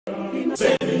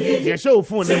You show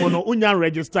phone them no unya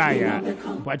register ya.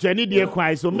 But you need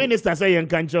your so minister say you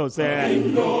can show say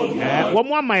one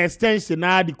more my extension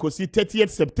na the kosi 30th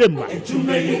September.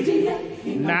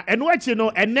 Na and what you know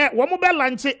and one mobile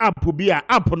launch app bi a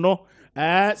app no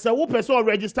so wo person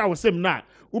register with him na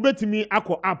ubetimi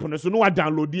akọ app no so no wa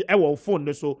download e wo phone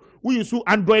no so we use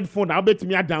Android phone na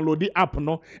ubetimi a download the app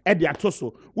no e de ato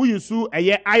so we use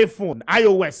iPhone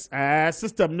iOS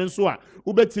system no so a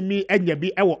ubetimi enya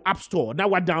bi e wo App Store na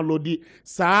wa download the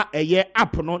sa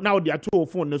app no na wo de ato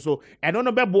phone no so e no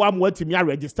bebo am watimi a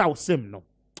register with him no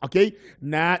okay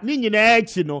na ni nyina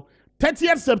echi no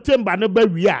 30th September no ba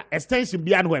wi a extension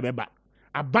bia no beba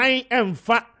aban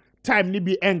emfa time ni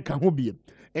bi enka ho bi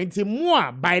enti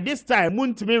mo by this time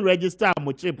muntimi register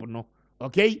mo chip no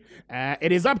okay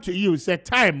it is up to you set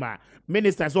time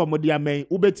minister so mo dia men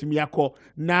ubetimi akọ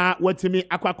na watimi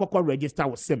akọ register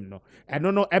wo sim no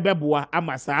eno no ebeboa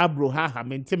amasa abro ha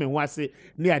mentimi ho ase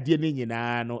ne ade ni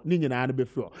nyina no be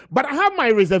feel but I have my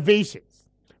reservation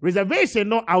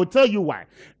no I'll tell you why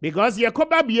because ye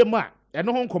koba bie ma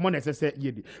eno ho nkomo na sese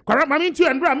yedi kwara mami ntu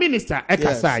endra minister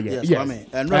ekasa yes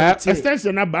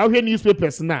extension na ba hwe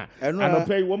newspapers na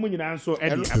anopay wo nyina nso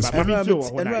edi mami ntu wo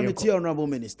ho na endra meti honorable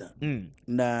minister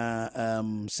na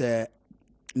say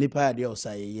nipa ade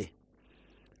osaye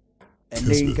and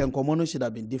then nkomo no should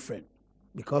have been different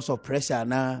because of pressure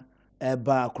na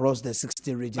across the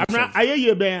 60 regions.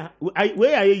 Ayeye ben we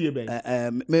ayeye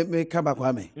ben me kaba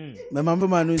kwa me mama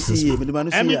manu si me manu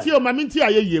si mami ti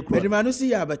ayeye ko me manu si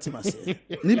ya batima se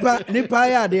nipa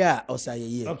ya de a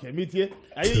osayeye okay me tie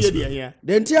ayeye de ya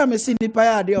den ti am si nipa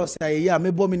ya de osayeye a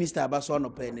me bo minister abaso no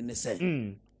pe ne se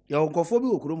ya onkofo bi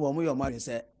okuru mo yo mari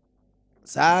se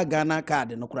sa Ghana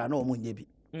card no kura na o mo nye bi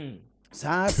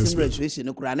sa sim registration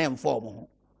no kura na emfo mo ho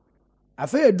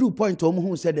afa do point omo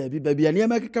hu said bi bia na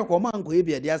emekeka ko man ko e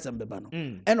bia de asem beba no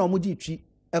e na omo di twi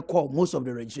e call most of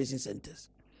the registration centers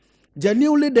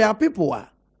genuinely there are people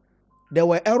there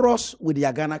were errors with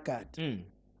their Ghana card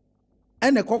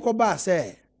and the kokoba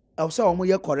say omo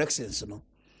ye corrections no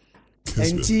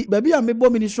enti baby a mebo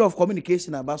Ministry of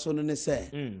Communication abaso no ne say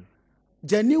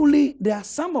genuinely there are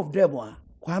some of them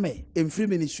kwame in free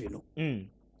ministry no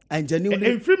and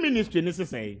genuinely in free ministry ne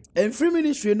say in free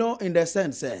ministry no in the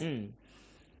sense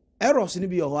errors in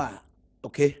be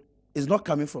okay, it's not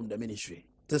coming from the ministry.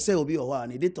 To say will be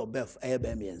and date of birth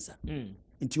miensa.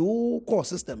 Into core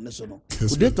system national.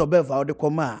 Date of birth how the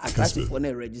comma a class for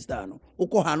register no.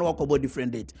 Oko hano akobo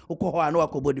different date. Oko hano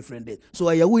akobo different date. So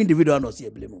I you individual no see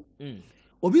blame.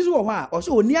 Obizu wa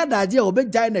also near da je obe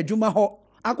jai na djuma ho.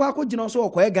 Akwa gina so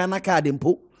okoye Ghana card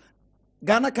mpo.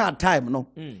 Ghana card time no.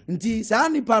 Nti saa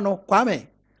nipa no kwame.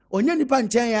 Onye nipa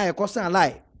nchen ya ekosan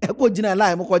lie. Eko jina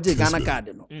lie mo ko je Ghana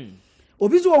card no.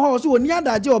 Obizu ho so oni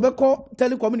adaje obekọ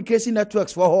telecommunication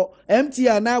networks for ho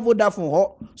MTN na Vodafone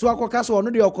ho so akoka so no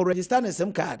de okọ register na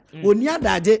SIM card oni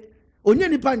adaje onye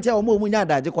nipa nche o mo nya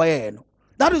adaje kwa ye no.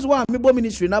 That is why Mibo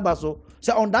Ministry Nabaso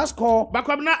say on that score. But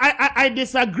I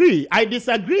disagree. I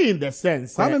disagree in the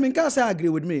sense. I mean, can't say agree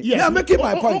with me. Yes, yeah, making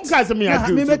my point.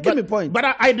 Making my point.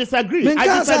 But I disagree.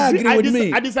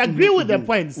 I disagree with the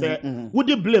point. Would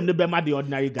you blame the Bema the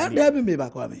ordinary guy? There be me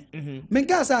back with me. Men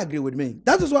can't say agree with me.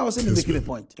 That is why I was saying making a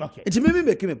point. Okay. It made me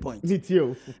making a point. Me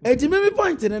too. It made me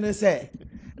point and then say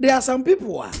there are some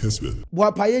people who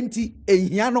are payenti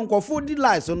and yanon ko food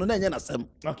lies on the name.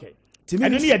 Okay. And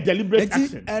only a deliberate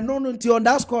action. And no, until on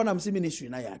that score, I'm seeing ministry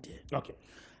na yade. Okay.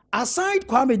 Aside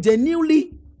kwame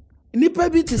genuinely, nipa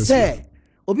bi to say,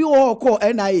 obi wo call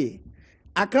NIA.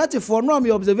 Akrati for no my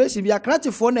observation. Be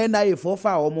akrati for na NIA for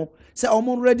far omo. Say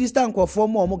omo register nko for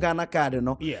mo omo Ghana card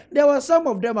no. Yeah. There were some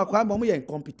of them akwame omo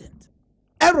incompetent.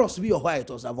 Errors be why it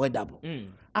was avoidable.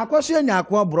 Akwaso nya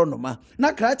akwa bro no ma.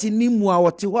 Na krati ni mu a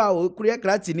wote ho a okure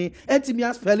krati ni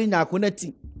etimi spelling nya akwa na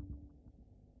ti.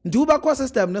 Nduba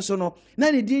system no so no na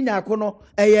ni din nyako no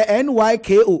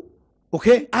NYKO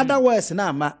okay otherwise na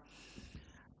ama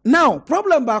now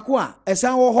problem back a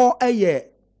esan wo ho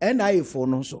NIA for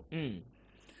no so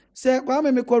say kwa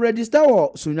me ko register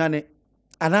wo sunwane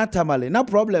anatamale na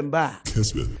problem ba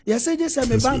Kessben yes say just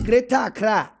me bank Greater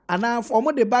Accra ana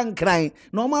omo the bank crying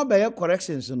normal be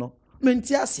corrections no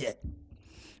menti ase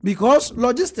because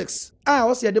logistics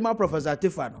o se de ma Professor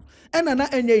Tefano na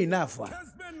enye enough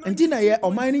Entina ye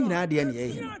omani nyina de na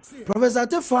ye. Professor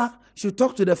Tefa should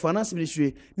talk to the finance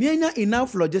ministry. Nienya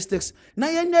enough logistics. Na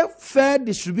yenye fair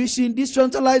distribution,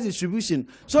 decentralized distribution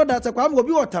so that kwa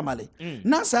obi otamale.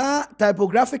 Na sa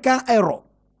typographical error.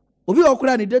 Obi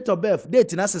okura ni date of birth,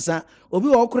 date na sesa. Obi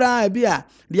okura bia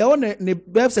dia won ne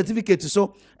birth certificate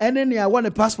so and then ya won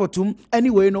a passport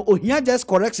anyway no ohia just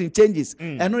correction changes.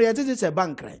 And no ye say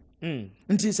bank crime.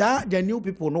 Nti saa the new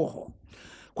people no ho.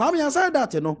 Kwame aside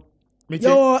that no.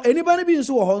 Yo anybody be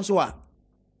nso ho nso a.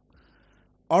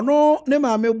 Ono ne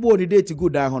maame bo ni date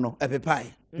good dan ho no epepai.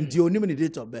 Nti onim ni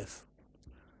date of birth.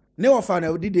 Ne ofa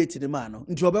na di date ni ma no.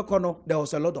 Nti obekọ no there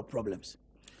was a lot of problems.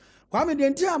 Kwame de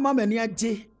nti ama mani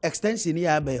age extension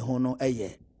ya ba ho no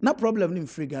eye. Na problem ni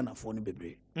free Ghana for no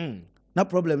bebre. Na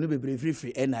problem ni bebre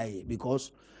free NIA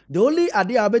because the only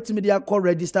idea abetimi dia call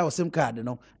register or SIM card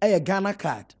no eye Ghana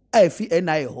card. Fi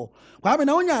NIA ho. Kwame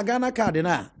na onya Ghana card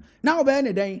na obe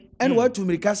ne den and what to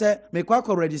mirika say me kwa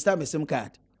register me SIM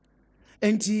card.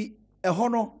 Enti ho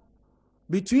no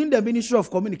between the Ministry of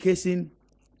Communication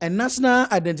and National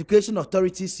Identification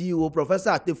Authority CEO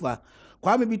Professor Atefa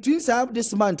Kwame between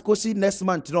this month kosi next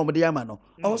month no mo de ama no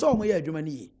also mo ye adwuma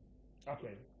ni ye.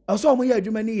 Okay. Also mo ye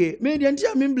adwuma ni ye. Me de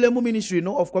ntia me blame Ministry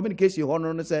no of Communication ho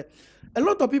no say a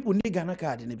lot of people need Ghana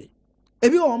card ni be.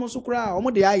 Ebi o mo so kura o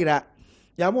mo de ayira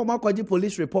ya mo makwaji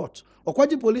police report.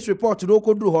 Okwaji police report do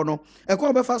koduru ho no e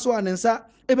ko be fa so anensa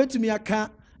ebetumi aka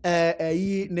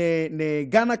yi ne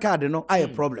Ghana card no aye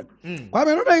problem.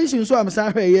 Kwame no da issue so am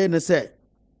san hwe ye ne say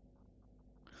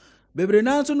bebre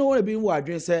na so no we bi wo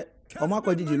adwen say o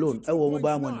makwaji loan e wo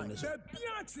mobile money no so.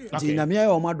 Ti na me aye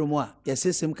o madom a ye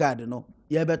SIM card no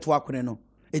ye beto akone no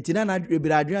etina na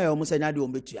bebre adwen aye o mo sanya de o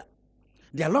betua.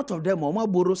 There are a lot of them who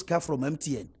borrow car from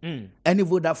MTN. Any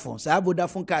Vodafone. So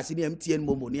Vodafone cars in MTN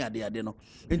momo ni ade no.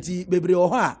 Enti bebre o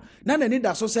ha na na need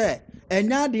so say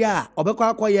enya de a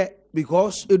obekọ akoye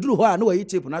because eduru ho a no we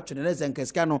tape na twene na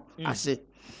zenkeska no ase.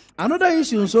 Another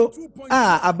issue so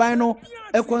aban no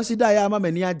e consider ya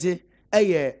mani age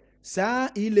eye sa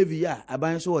e-levy a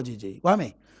aban so ojeje.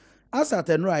 Kwame as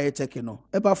at no aye check no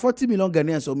about 40 million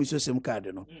Ghanaians o miso SIM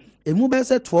card no. Emu be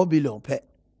say 12 billion per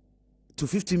to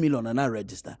 50 million and I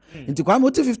register. Into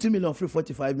Kwame 50 million free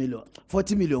 45 million,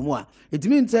 40 million more. It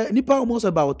means nipa almost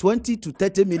about 20 to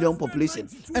 30 million population.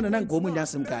 And then go mun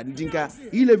SIM card. Dinka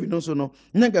e-levy no so no,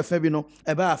 nanga febi no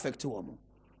eba affect wo.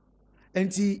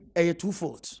 Enti a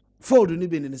twofold. Fold ni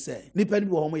be ni say. Nipa ni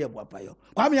wo homo ye boapa yo.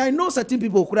 Kwame I know certain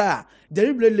people kura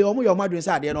deliberately omo yo madwen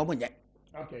say ade no omo nye.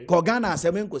 Okay. Ko Ghana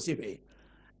asem nkosi hwe.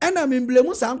 And I mean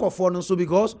blame san kofo no so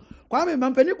because Kwame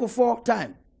mampani ko 4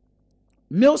 time.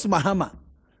 Mills Mahama,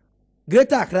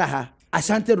 Greater Accra,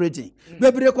 Ashanti region.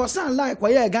 Bebre ko san like kwa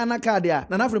ye Ghana card ya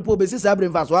na African po besi sabre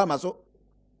mfaso ama so.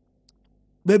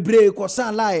 Bebre ko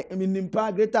san like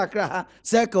nimpa Greater Accra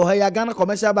circle ha ya Ghana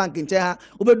Commercial Bank nche ha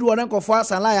obedu wona nkofo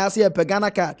san like ase pe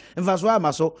Ghana card mfaso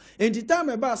ama so. Enti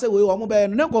time ba se we wo mo be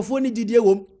no nkofo ni didie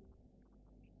wom.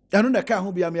 Anu na ka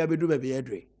ho bia me abedu be be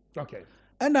edre. Okay.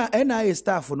 And NIA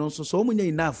staff no so munya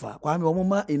enough Kwame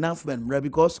omoma enough men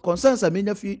because concerns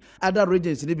amenya fi other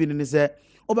regions ni bi ni say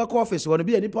obekọ office won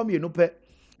bi enipa me no pe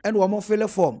and wo mo fill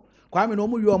form Kwame no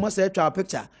mu wi o mo say twa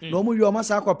picture no mu wi o mo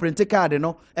say akọ print card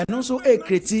no and also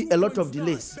create a lot of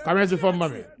delays. Kwame form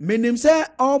mame menim say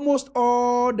almost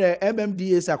all the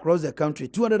MMDAs across the country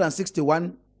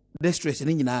 261 districts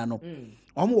ni nyina no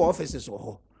omo offices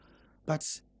ho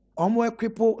but omo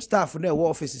equipo staff na wo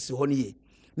offices ho ni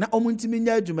na omuntimi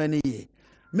nya adwuma ne ye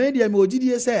media me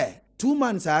ogidie say 2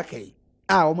 months akai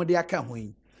omo de aka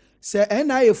hoyin say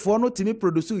NIA for no timi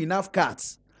produce enough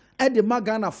cards e de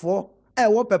magana for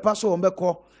wo pepa so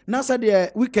ombeko na say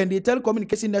the weekend the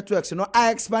telecommunication networks no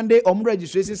I expanded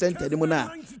registration center dem na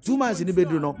 2 months ni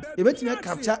bedru no e betime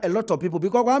capture a lot of people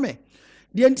because Kwame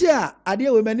the entire ade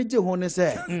we manage ho ne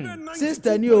say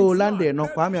sister ni o lande no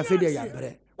Kwame afede ya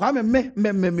bre Kwame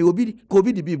me obi ko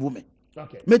obi di bibu me.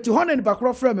 Okay. Me to honor ni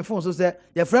bakro frame me phone so say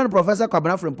your friend Professor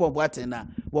Kwabena from Paul Boateng na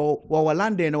wo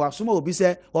landing na wasoma obi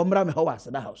say o mra me ho was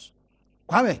the house.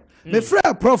 Kwame me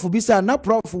friend prof bi say na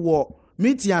prof wo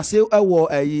meeting ase e wo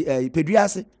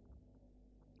peduase.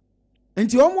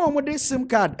 Enti omo de SIM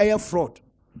card fraud.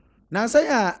 Na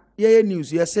say ye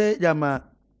news ye say jama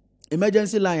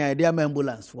emergency line idea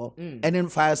ambulance for and then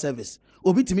fire service.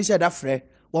 Obi timi say that frɛ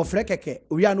wo frɛ keke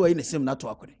owi anu ayi ne SIM na to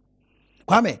akone.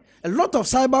 Kwame, a lot of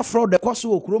cyber fraud the cost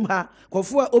of Krum ha,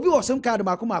 Kofu, Obi was some card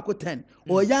Makumako 10.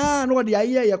 Or ya no the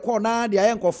aye ya corner, the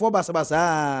ayan Kofu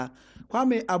Basabasa.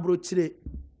 Kwame Abrochire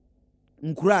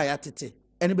Nkura Yatete,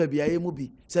 any baby I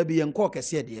mubi, Sabi and Cork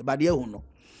said, but the no.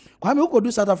 Kwame who could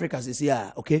do South Africa says,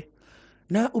 yeah, okay.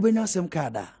 Now Ubena some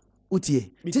carda,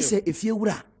 Utie, just say if you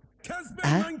were.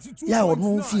 Ya or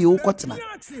no fee Kotna.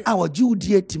 Our Jew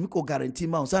dear Timiko guarantee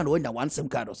mounts and when the one SIM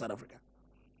card of South Africa.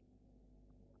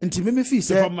 Nti me feel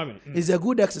say is a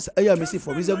good exercise.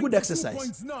 It's a good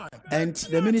exercise. And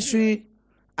the ministry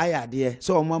aya there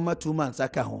so mama 2 months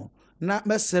aka ho. Na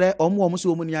mesere omo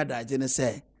so omo ni adaje ne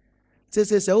say. Say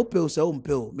opel say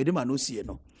ompel me de ma no sie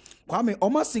no. Kwame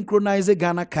omo synchronize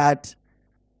Ghana card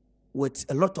with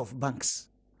a lot of banks,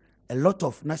 a lot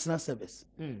of national service,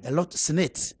 a lot of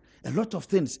senate, a lot of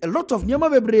things, a lot of nyama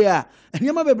bebrea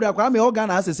kwa me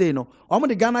Ghana as say no omo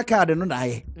the Ghana card no na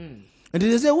ye and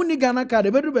they say uni Ghana card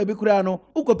bedu baby kura no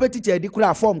ukopɛ teacher di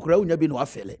kura form kura unya bi no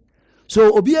afele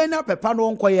so obi anya pepa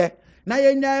no nkoye na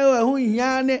ye nya ho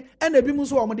hia ne and ebi mu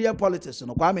so omo the politics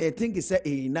no kwa me I think is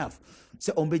enough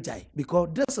say ombejai because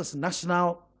this is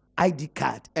national ID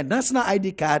card and national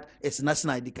ID card is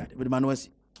national ID card but man was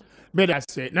but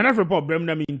that's it nana for problem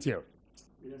na me intel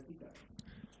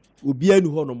obi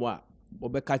anu ho no mo a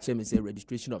obeka chem say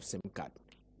registration of SIM card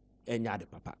enya de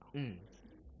papa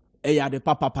eya de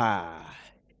papa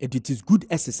it is good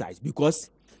exercise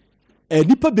because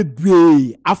nipa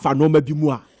bebre afa no ma bi mu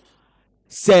a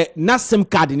say na SIM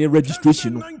card in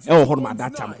registration no e ho no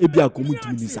that time e bia ko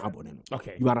mutimi ni sa abone no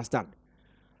okay you understand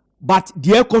but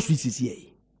the cost is here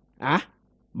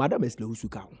madam is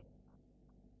lehusuka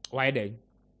why then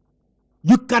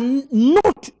you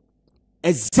cannot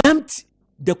exempt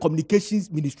the communications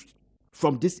ministry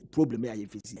from this problem I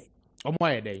face.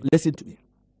 Listen to me.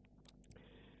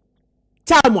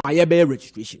 Time I be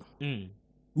registration.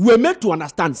 We are meant to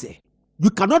understand say you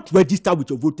cannot register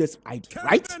with your voters ID,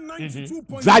 right?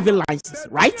 Driving license,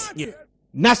 right? Yeah.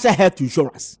 National health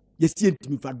insurance. Yes, you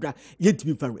need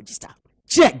to register.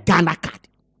 Check Ghana card.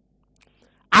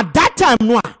 At that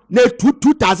time, no,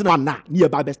 2001 now,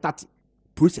 nearby starting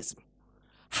process.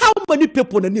 How many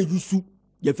people use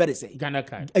you very say Ghana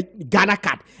card. Ghana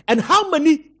card. And how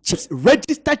many chips,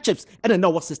 registered chips, and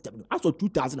another system? As of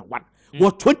 2001,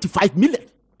 was 25 million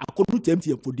according to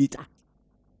MTN for data.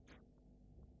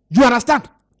 You understand?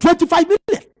 25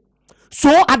 million.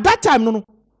 So at that time, no,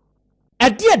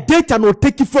 a dear data no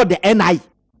take it for the NI.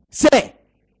 Say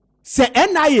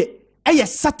NI, I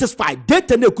satisfied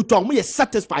data no could tell me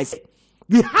satisfied.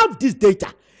 We have this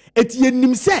data. Et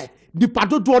ye say. The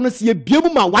pato do not see a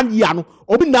bioma 1 year no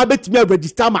obi na betimi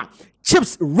register ma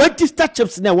chips register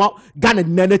chips na Ghana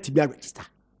nana to be register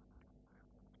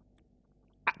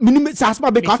minimum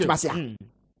sasma be cut masia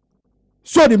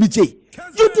so the mije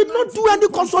you did not do any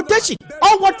consultation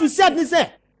all what you said is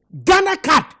say Ghana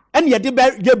card and ye be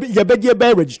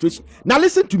registration. Now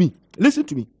listen to me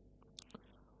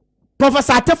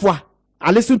Professor Atefua,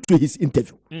 I listened to his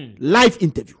interview live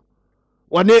interview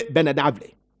one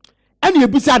Benedavle. And you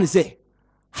busy say,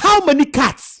 how many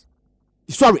cards?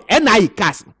 Sorry, NIE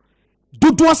cards.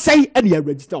 Do say any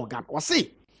register organ or say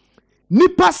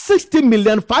Nipa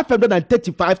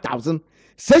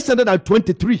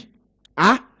 60,535,623.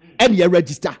 Any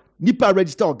register. Nipa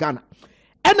register organ.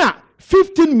 And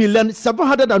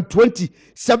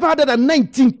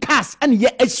 15,720,719 cards and ye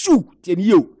issue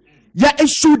you. Ya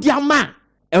issue their man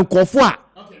and confirm.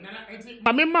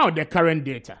 I mean, the current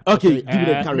data. Okay, give me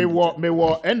the current. Me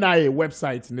NIA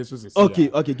website in this. Okay,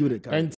 give me the current.